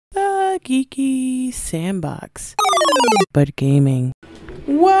TheGeekySandbox, but gaming.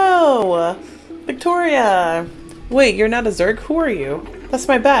 Whoa! Victoria! Wait, you're not a Zerg? Who are you? That's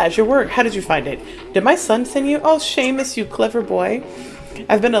my badge. Your work. How did you find it? Did my son send you? Oh, Seamus, you clever boy.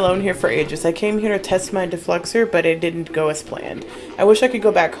 I've been alone here for ages. I came here to test my defluxer, but it didn't go as planned. I wish I could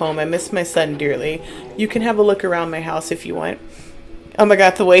go back home. I miss my son dearly. You can have a look around my house if you want. Oh my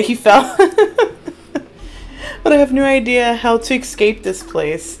god, the way he fell. But I have no idea how to escape this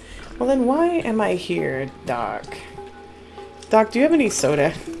place. Well then, why am I here, Doc? Doc, do you have any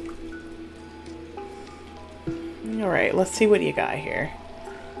soda? Alright, let's see what you got here.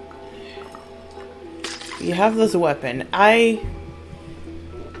 You have this weapon. Hey,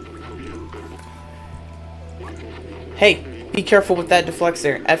 be careful with that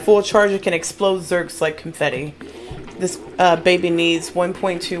defluxer. At full charge, it can explode Zergs like confetti. This baby needs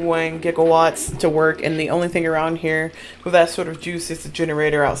 1.21 gigawatts to work, and the only thing around here with that sort of juice is the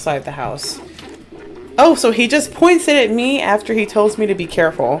generator outside the house. Oh, so he just points it at me after he tells me to be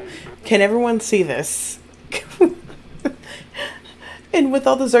careful. Can everyone see this? And with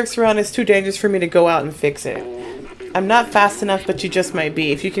all the Zergs around, it's too dangerous for me to go out and fix it. I'm not fast enough, but you just might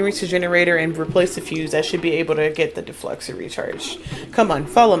be. If you can reach the generator and replace the fuse, I should be able to get the defluxer recharged. Come on,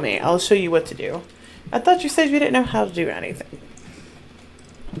 follow me. I'll show you what to do. I thought you said you didn't know how to do anything.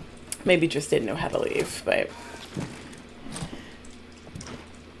 Maybe just didn't know how to leave, but...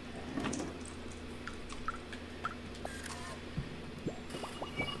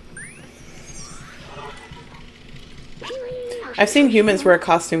 I've seen humans wear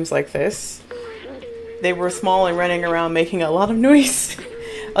costumes like this. They were small and running around making a lot of noise.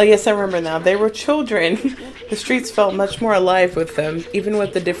 Oh yes, I remember now. They were children. The streets felt much more alive with them, even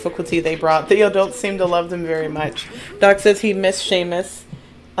with the difficulty they brought. The adults seemed to love them very much. Doc says he missed Seamus.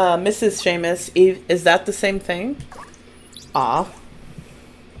 Mrs. Seamus. Is that the same thing? Aw.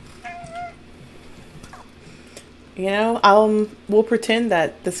 You know, we'll pretend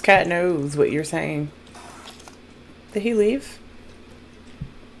that this cat knows what you're saying. Did he leave?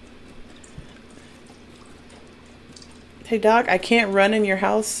 Hey Doc, I can't run in your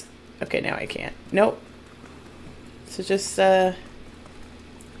house. Okay, now I can't. Nope. So just, there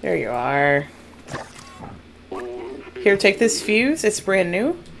you are. Here, take this fuse. It's brand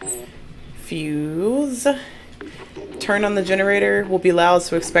new. Fuse. Turn on the generator. Will be loud,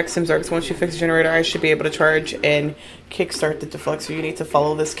 so expect some Zergs. Once you fix the generator, I should be able to charge and kickstart the defluxer. You need to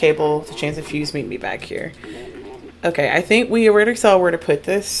follow this cable to change the fuse. Meet me back here. Okay, I think we already saw where to put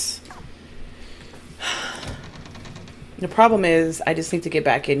this. The problem is, I just need to get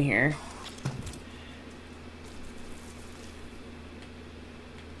back in here.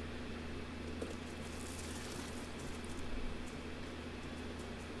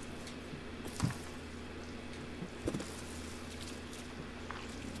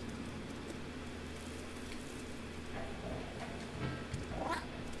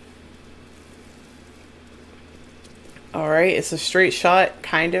 Alright, it's a straight shot,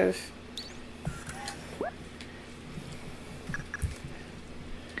 kind of.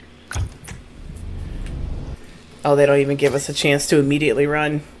 Oh, they don't even give us a chance to immediately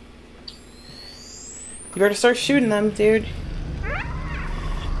run. You better start shooting them, dude.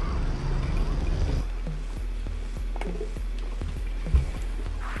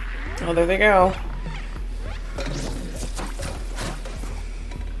 Oh, there they go.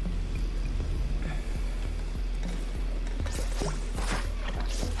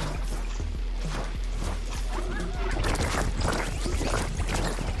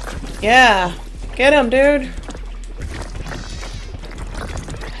 Yeah, get him, dude.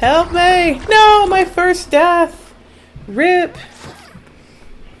 Help me! No, my first death! RIP!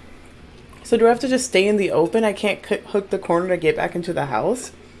 So do I have to just stay in the open? I can't hook the corner to get back into the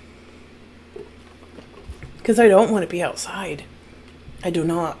house? Because I don't want to be outside. I do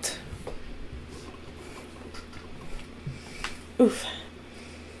not. Oof.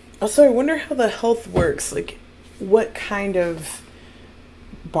 Also, I wonder how the health works. Like, what kind of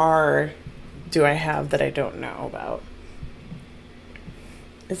bar do I have that I don't know about?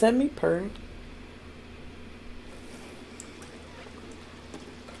 Is that me purring?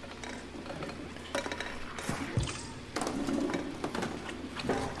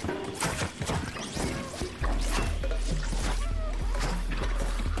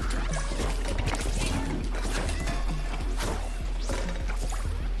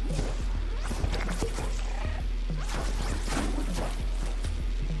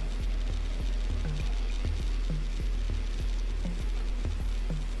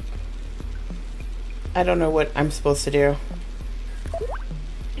 I don't know what I'm supposed to do.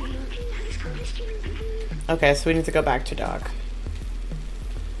 Okay, so we need to go back to Doc.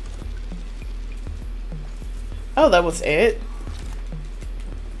 Oh, that was it?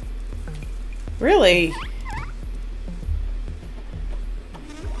 Really?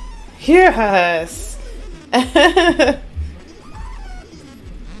 Yes!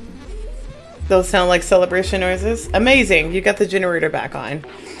 Those sound like celebration noises. Amazing! You got the generator back on.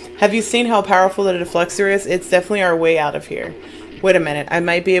 Have you seen how powerful the deflexor is? It's definitely our way out of here. Wait a minute. I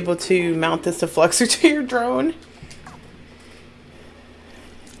might be able to mount this deflexor to your drone.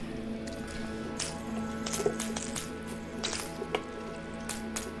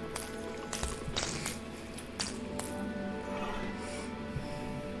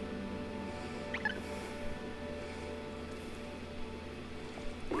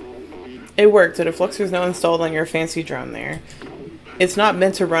 It worked. The deflexor is now installed on your fancy drone there. It's not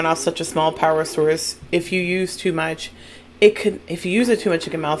meant to run off such a small power source. If you use too much, if you use it too much, it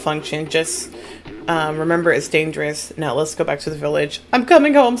can malfunction. Just remember it's dangerous. Now let's go back to the village. I'm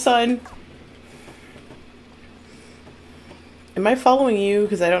coming home, son. Am I following you?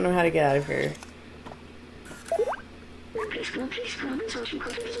 Because I don't know how to get out of here.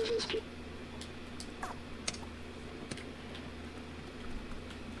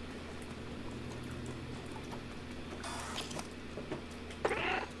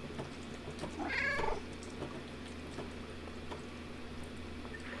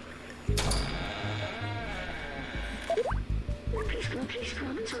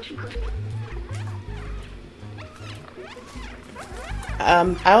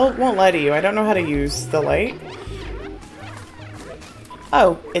 I won't lie to you. I don't know how to use the light.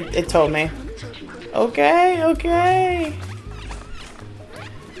 Oh, it told me. Okay, okay.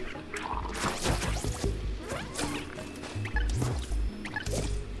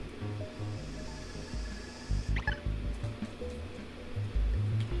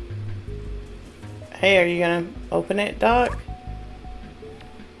 Hey, are you gonna open it, Doc?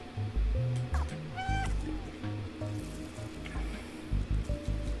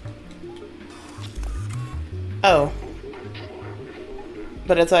 Oh.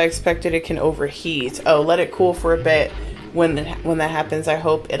 But as I expected, it can overheat. Oh, let it cool for a bit. When that happens, I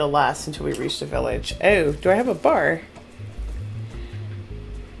hope it'll last until we reach the village. Oh, do I have a bar?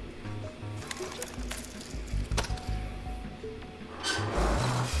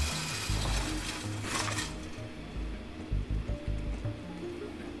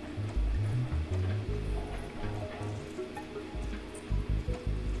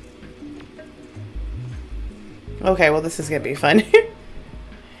 Okay, well this is gonna be fun.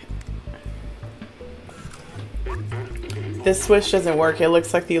 This switch doesn't work. It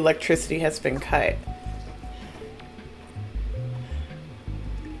looks like the electricity has been cut.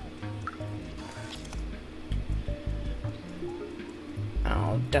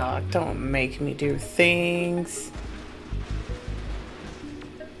 Oh, Doc, don't make me do things.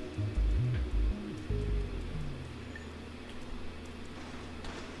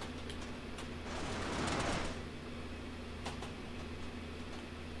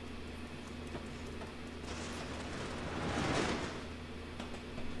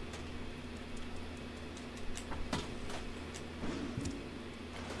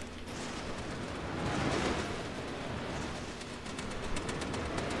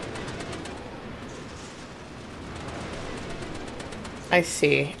 I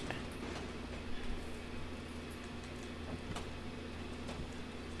see.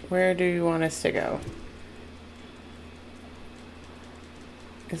 Where do you want us to go?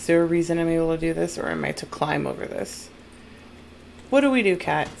 Is there a reason I'm able to do this, or am I to climb over this? What do we do,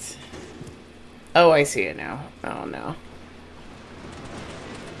 cats? Oh, I see it now. Oh, no.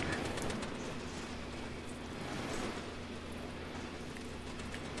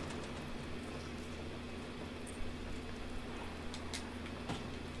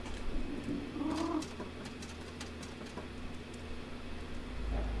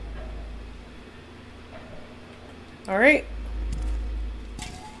 All right.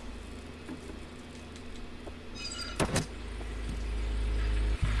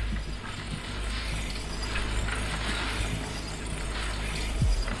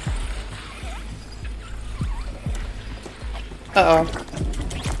 Uh-oh.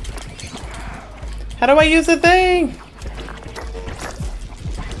 How do I use the thing?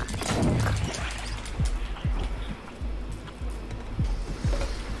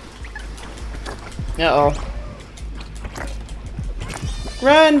 Uh-oh.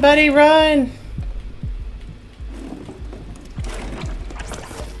 Run, buddy, run!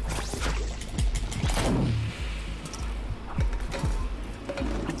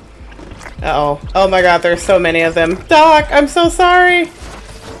 Uh-oh. Oh my god, there's so many of them. Doc, I'm so sorry!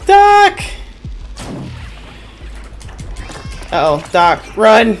 Doc! Uh-oh, Doc,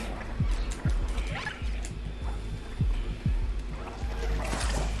 run!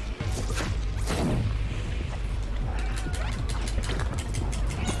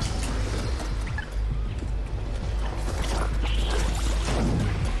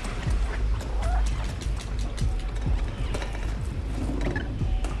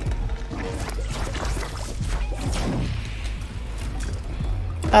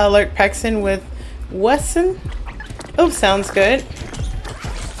 Alert Paxton with Wesson. Oh, sounds good.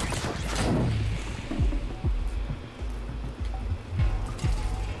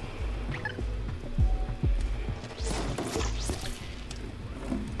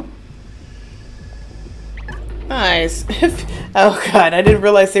 Nice. Oh god, I didn't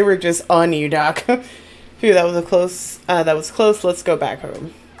realize they were just on you, Doc. Phew, that was a close. That was close. Let's go back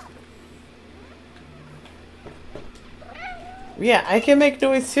home. Yeah, I can make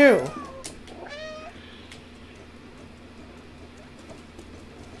noise too.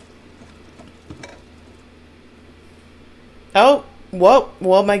 Oh, whoa!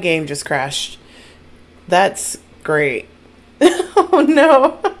 Well, my game just crashed. That's great. Oh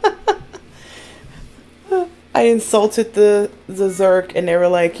no! I insulted the Zerk, and they were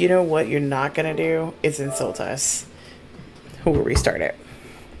like, "You know what? You're not gonna do is insult us." We'll restart it.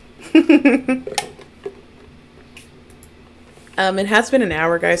 It has been an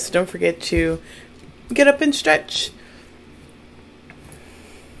hour, guys, so don't forget to get up and stretch.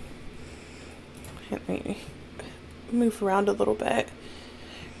 Let me move around a little bit.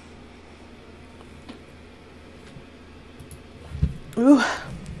 Ooh.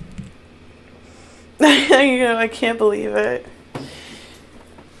 You know, I can't believe it.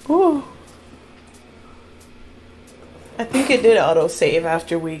 Ooh. I think it did auto-save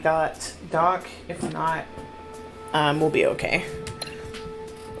after we got Doc. If not, we'll be okay.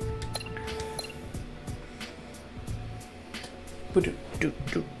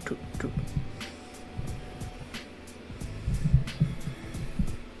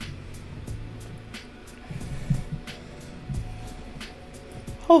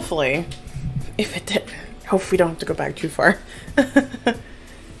 Hopefully, if it did, hopefully we don't have to go back too far. Let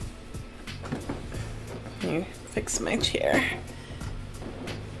me fix my chair.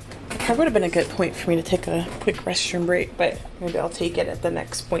 That would have been a good point for me to take a quick restroom break, but maybe I'll take it at the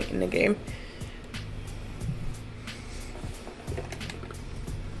next point in the game.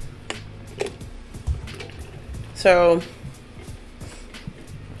 So,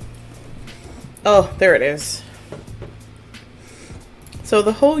 oh, there it is. So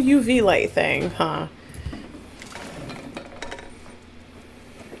the whole UV light thing, huh?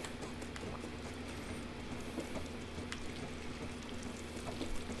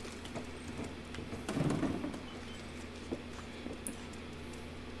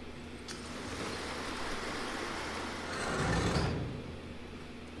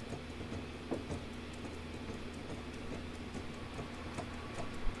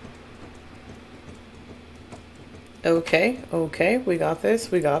 Okay, okay, we got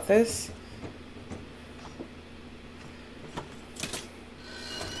this, we got this.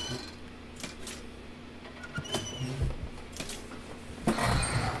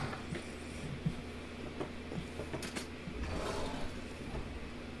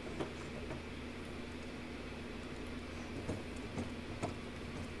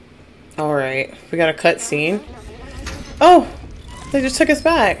 Alright, we got a cutscene. Oh! They just took us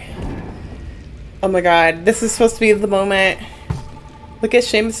back. Oh my god, this is supposed to be the moment. Look at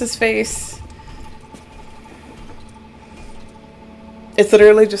Seamus's face. It's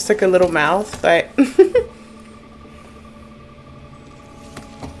literally just like a little mouth, but...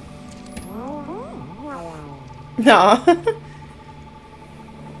 No.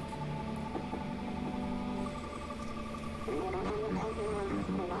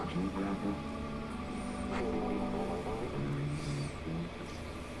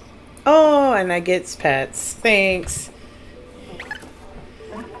 Oh, and I get pets. Thanks.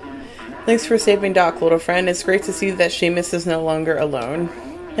 Thanks for saving Doc, little friend. It's great to see that Seamus is no longer alone.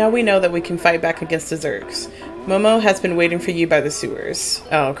 Now we know that we can fight back against the Zergs. Momo has been waiting for you by the sewers.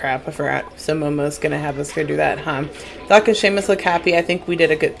 Oh crap, I forgot. So Momo's gonna have us go do that, huh? Doc and Seamus look happy. I think we did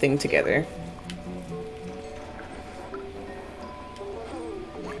a good thing together.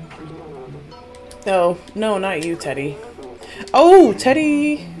 Oh, no, not you, Teddy. Oh,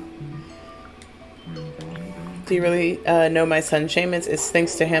 Teddy! Do you really know my son Seamus? It's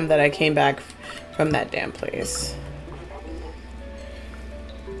thanks to him that I came back from that damn place.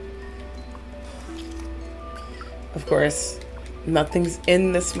 Of course, nothing's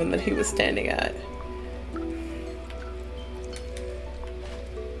in this one that he was standing at.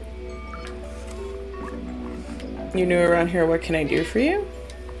 You're new around here, what can I do for you?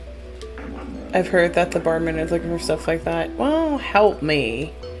 I've heard that the barman is looking for stuff like that. Well, help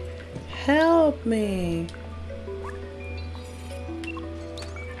me. Help me.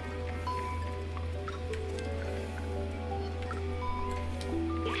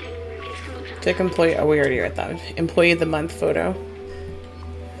 Take employee. Oh, we already read that. Employee of the month photo.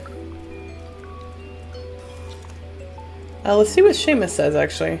 Let's see what Seamus says,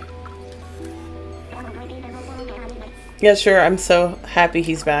 actually. Yeah, sure. I'm so happy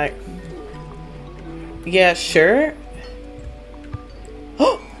he's back. Yeah, sure.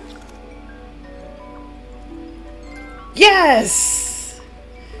 Oh! Yes!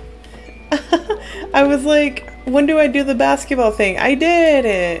 I was like, when do I do the basketball thing? I did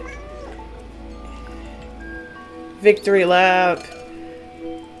it! Victory lap.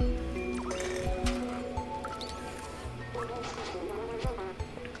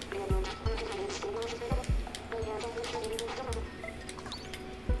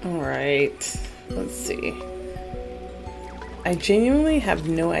 Alright, let's see. I genuinely have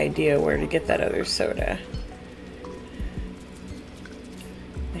no idea where to get that other soda.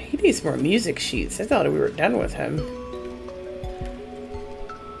 He needs more music sheets. I thought we were done with him.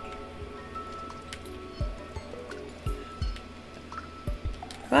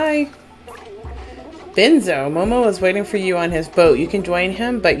 Bye. Benzo, Momo is waiting for you on his boat. You can join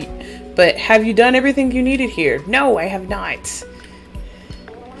him, but have you done everything you needed here? No, I have not.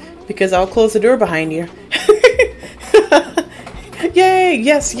 Because I'll close the door behind you. Yay!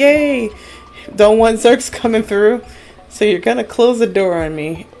 Yes, yay! Don't want Zerks coming through. So you're gonna close the door on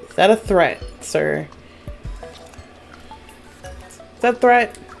me. Is that a threat, sir? Is that a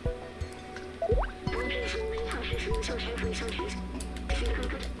threat?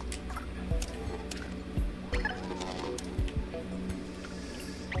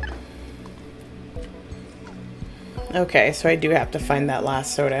 Okay, so I do have to find that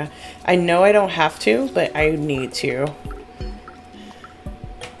last soda. I know I don't have to, but I need to.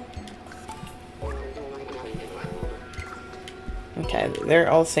 Okay, they're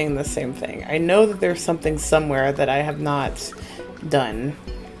all saying the same thing. I know that there's something somewhere that I have not done.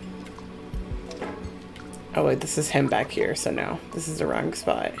 Oh wait, this is him back here, so no. This is the wrong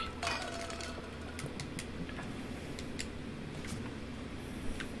spot.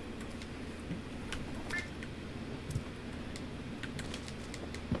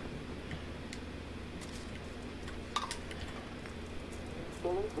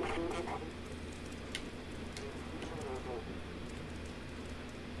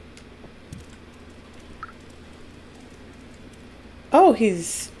 Oh,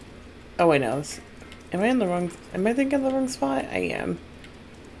 he's... Oh, I know. Am I in the wrong... Am I thinking the wrong spot? I am.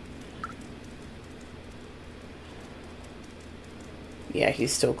 Yeah,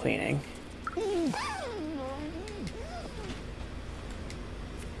 he's still cleaning.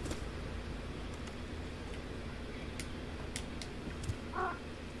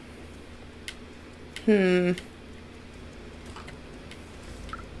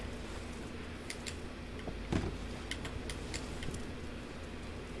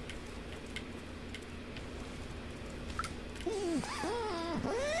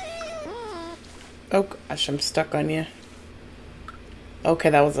 Oh gosh, I'm stuck on you. Okay,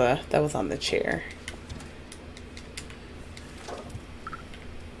 that was on the chair.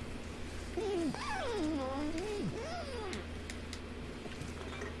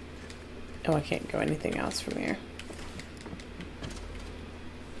 Oh, I can't go anything else from here.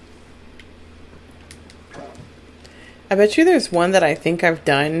 I bet you there's one that I think I've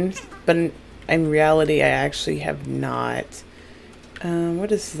done, but in reality I actually have not.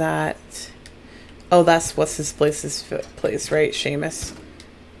 What is that? Oh, that's what's his place, right? Seamus.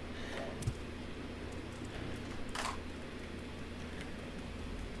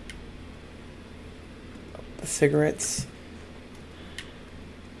 The cigarettes.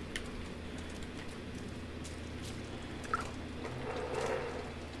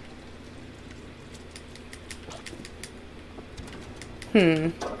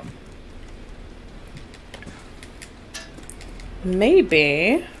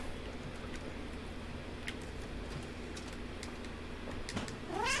 Maybe.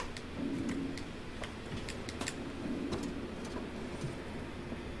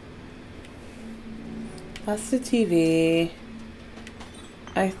 That's the TV.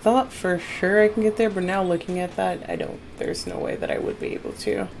 I thought for sure I can get there, but now looking at that, there's no way that I would be able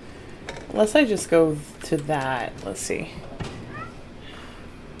to. Unless I just go to that. Let's see.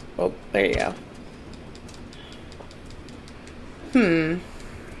 Oh, there you go.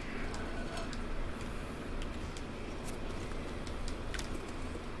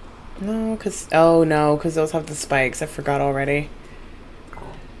 No, oh no, because those have the spikes. I forgot already.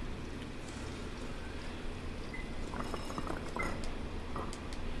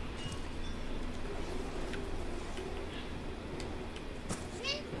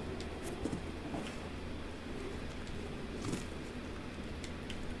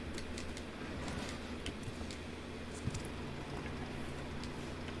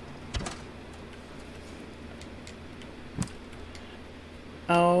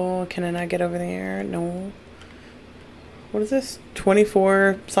 can I not get over there? No. What is this?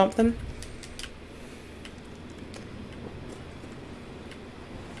 24 something?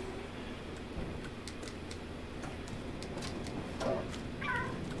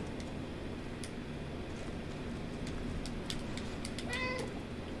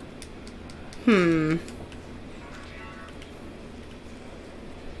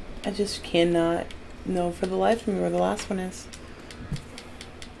 I just cannot know for the life of me where the last one is.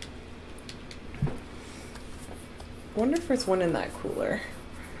 I wonder if there's one in that cooler.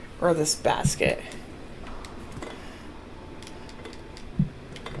 Or this basket.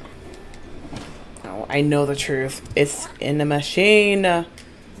 Oh, I know the truth. It's in the machine.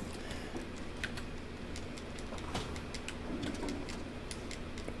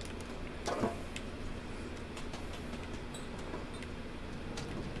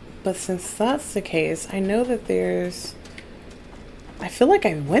 But since that's the case, I know that there's... I feel like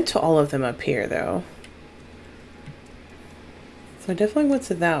I went to all of them up here, though. So I definitely went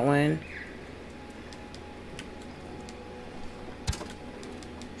to that one.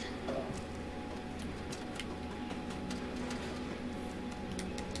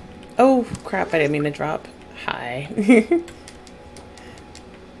 Oh, crap, I didn't mean to drop. Hi.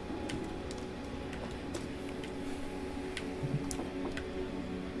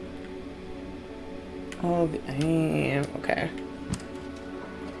 Oh, okay.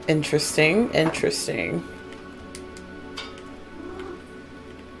 Interesting, interesting.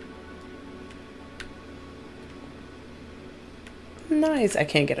 Nice. I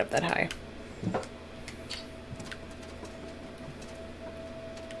can't get up that high.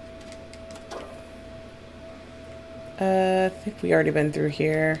 I think we already been through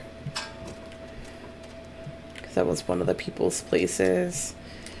here. Because that was one of the people's places.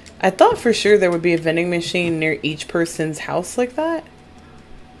 I thought for sure there would be a vending machine near each person's house like that.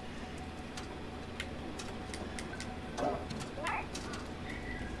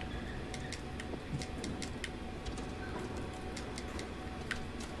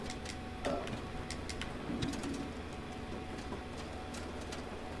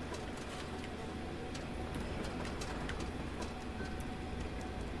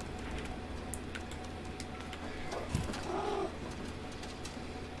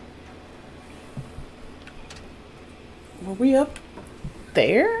 Were we up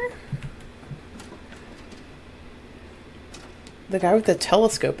there? The guy with the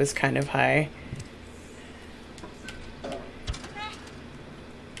telescope is kind of high.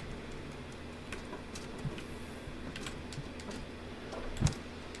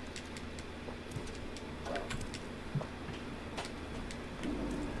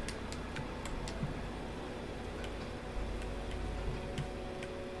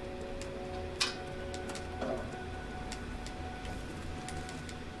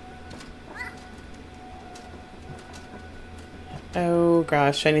 Oh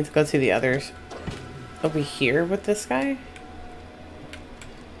gosh, I need to go to the others. Over here with this guy?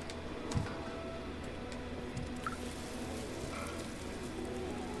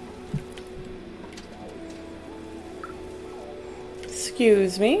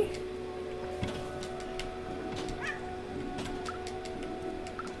 Excuse me?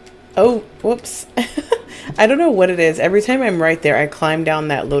 Oh, whoops. I don't know what it is. Every time I'm right there, I climb down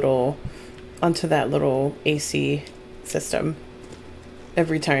that little, onto that little AC system.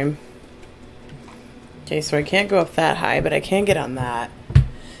 Every time. Okay, so I can't go up that high, but I can get on that.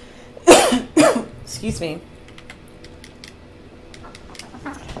 Excuse me.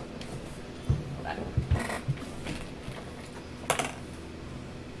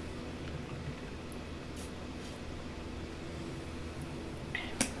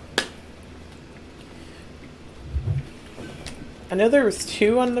 I know there was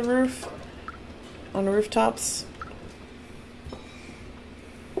two on the roof, on the rooftops.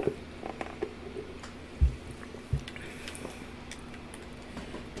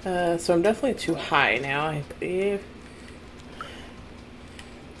 So I'm definitely too high now, I believe.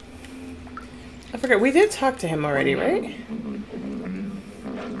 I forgot, we did talk to him already, right?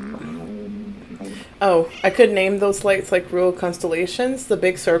 Oh, I could name those lights like real constellations. The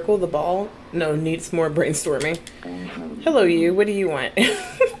big circle, the ball. No, needs more brainstorming. Hello, you. What do you want?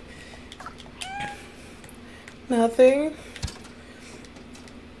 Nothing.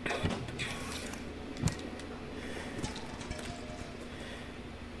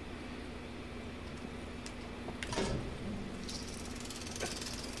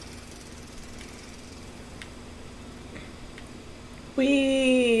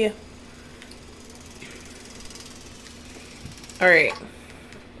 Whee! Alright.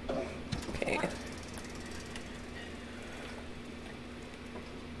 Okay.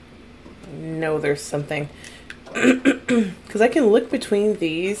 know there's something. Because I can look between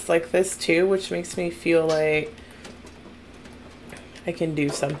these like this too, which makes me feel like I can do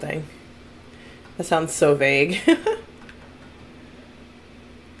something. That sounds so vague.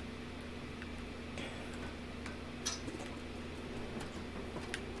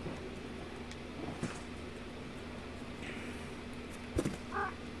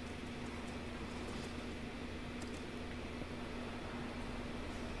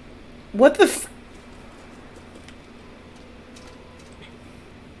 What the f-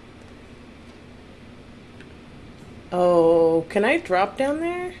 Oh, can I drop down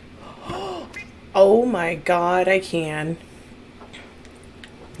there? Oh my god, I can.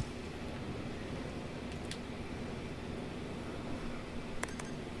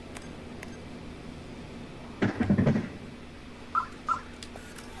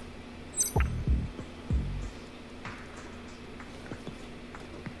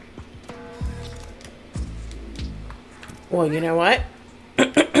 Well, you know what?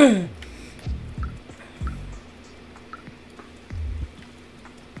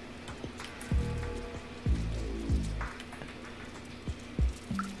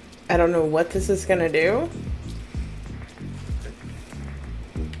 I don't know what this is gonna do.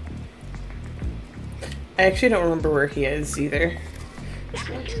 I actually don't remember where he is either.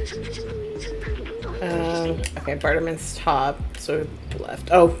 Okay, Barterman's top, so left.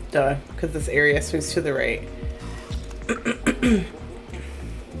 Oh, duh, because this area swings to the right.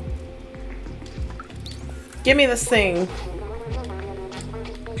 Give me this thing.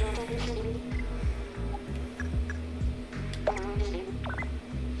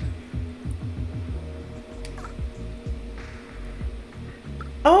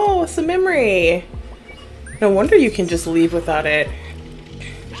 Oh, it's a memory. No wonder you can just leave without it.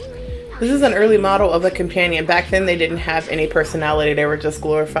 This is an early model of a companion. Back then they didn't have any personality. They were just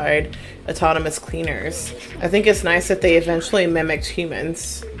glorified autonomous cleaners. I think it's nice that they eventually mimicked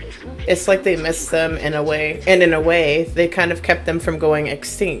humans. It's like they missed them in a way. And in a way, they kind of kept them from going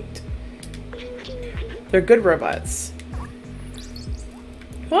extinct. They're good robots.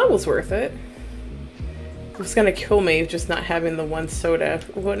 Well, that was worth it. It's gonna kill me just not having the one soda.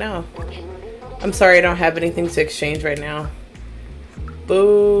 What now? I'm sorry, I don't have anything to exchange right now.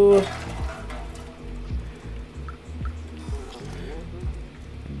 Boo.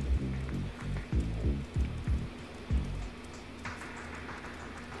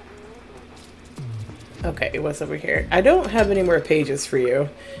 Okay, what's over here? I don't have any more pages for you.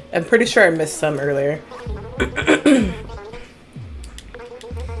 I'm pretty sure I missed some earlier.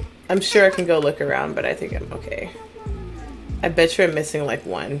 I'm sure I can go look around, but I think I'm okay. I bet you I'm missing like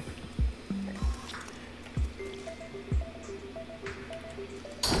one.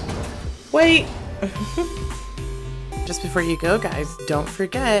 Wait! Just before you go, guys, don't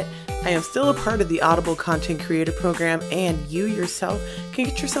forget, I am still a part of the Audible Content Creator Program, and you yourself can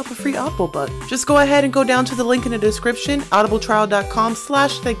get yourself a free Audible book. Just go ahead and go down to the link in the description,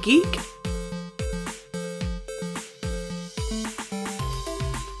 audibletrial.com/thegeek,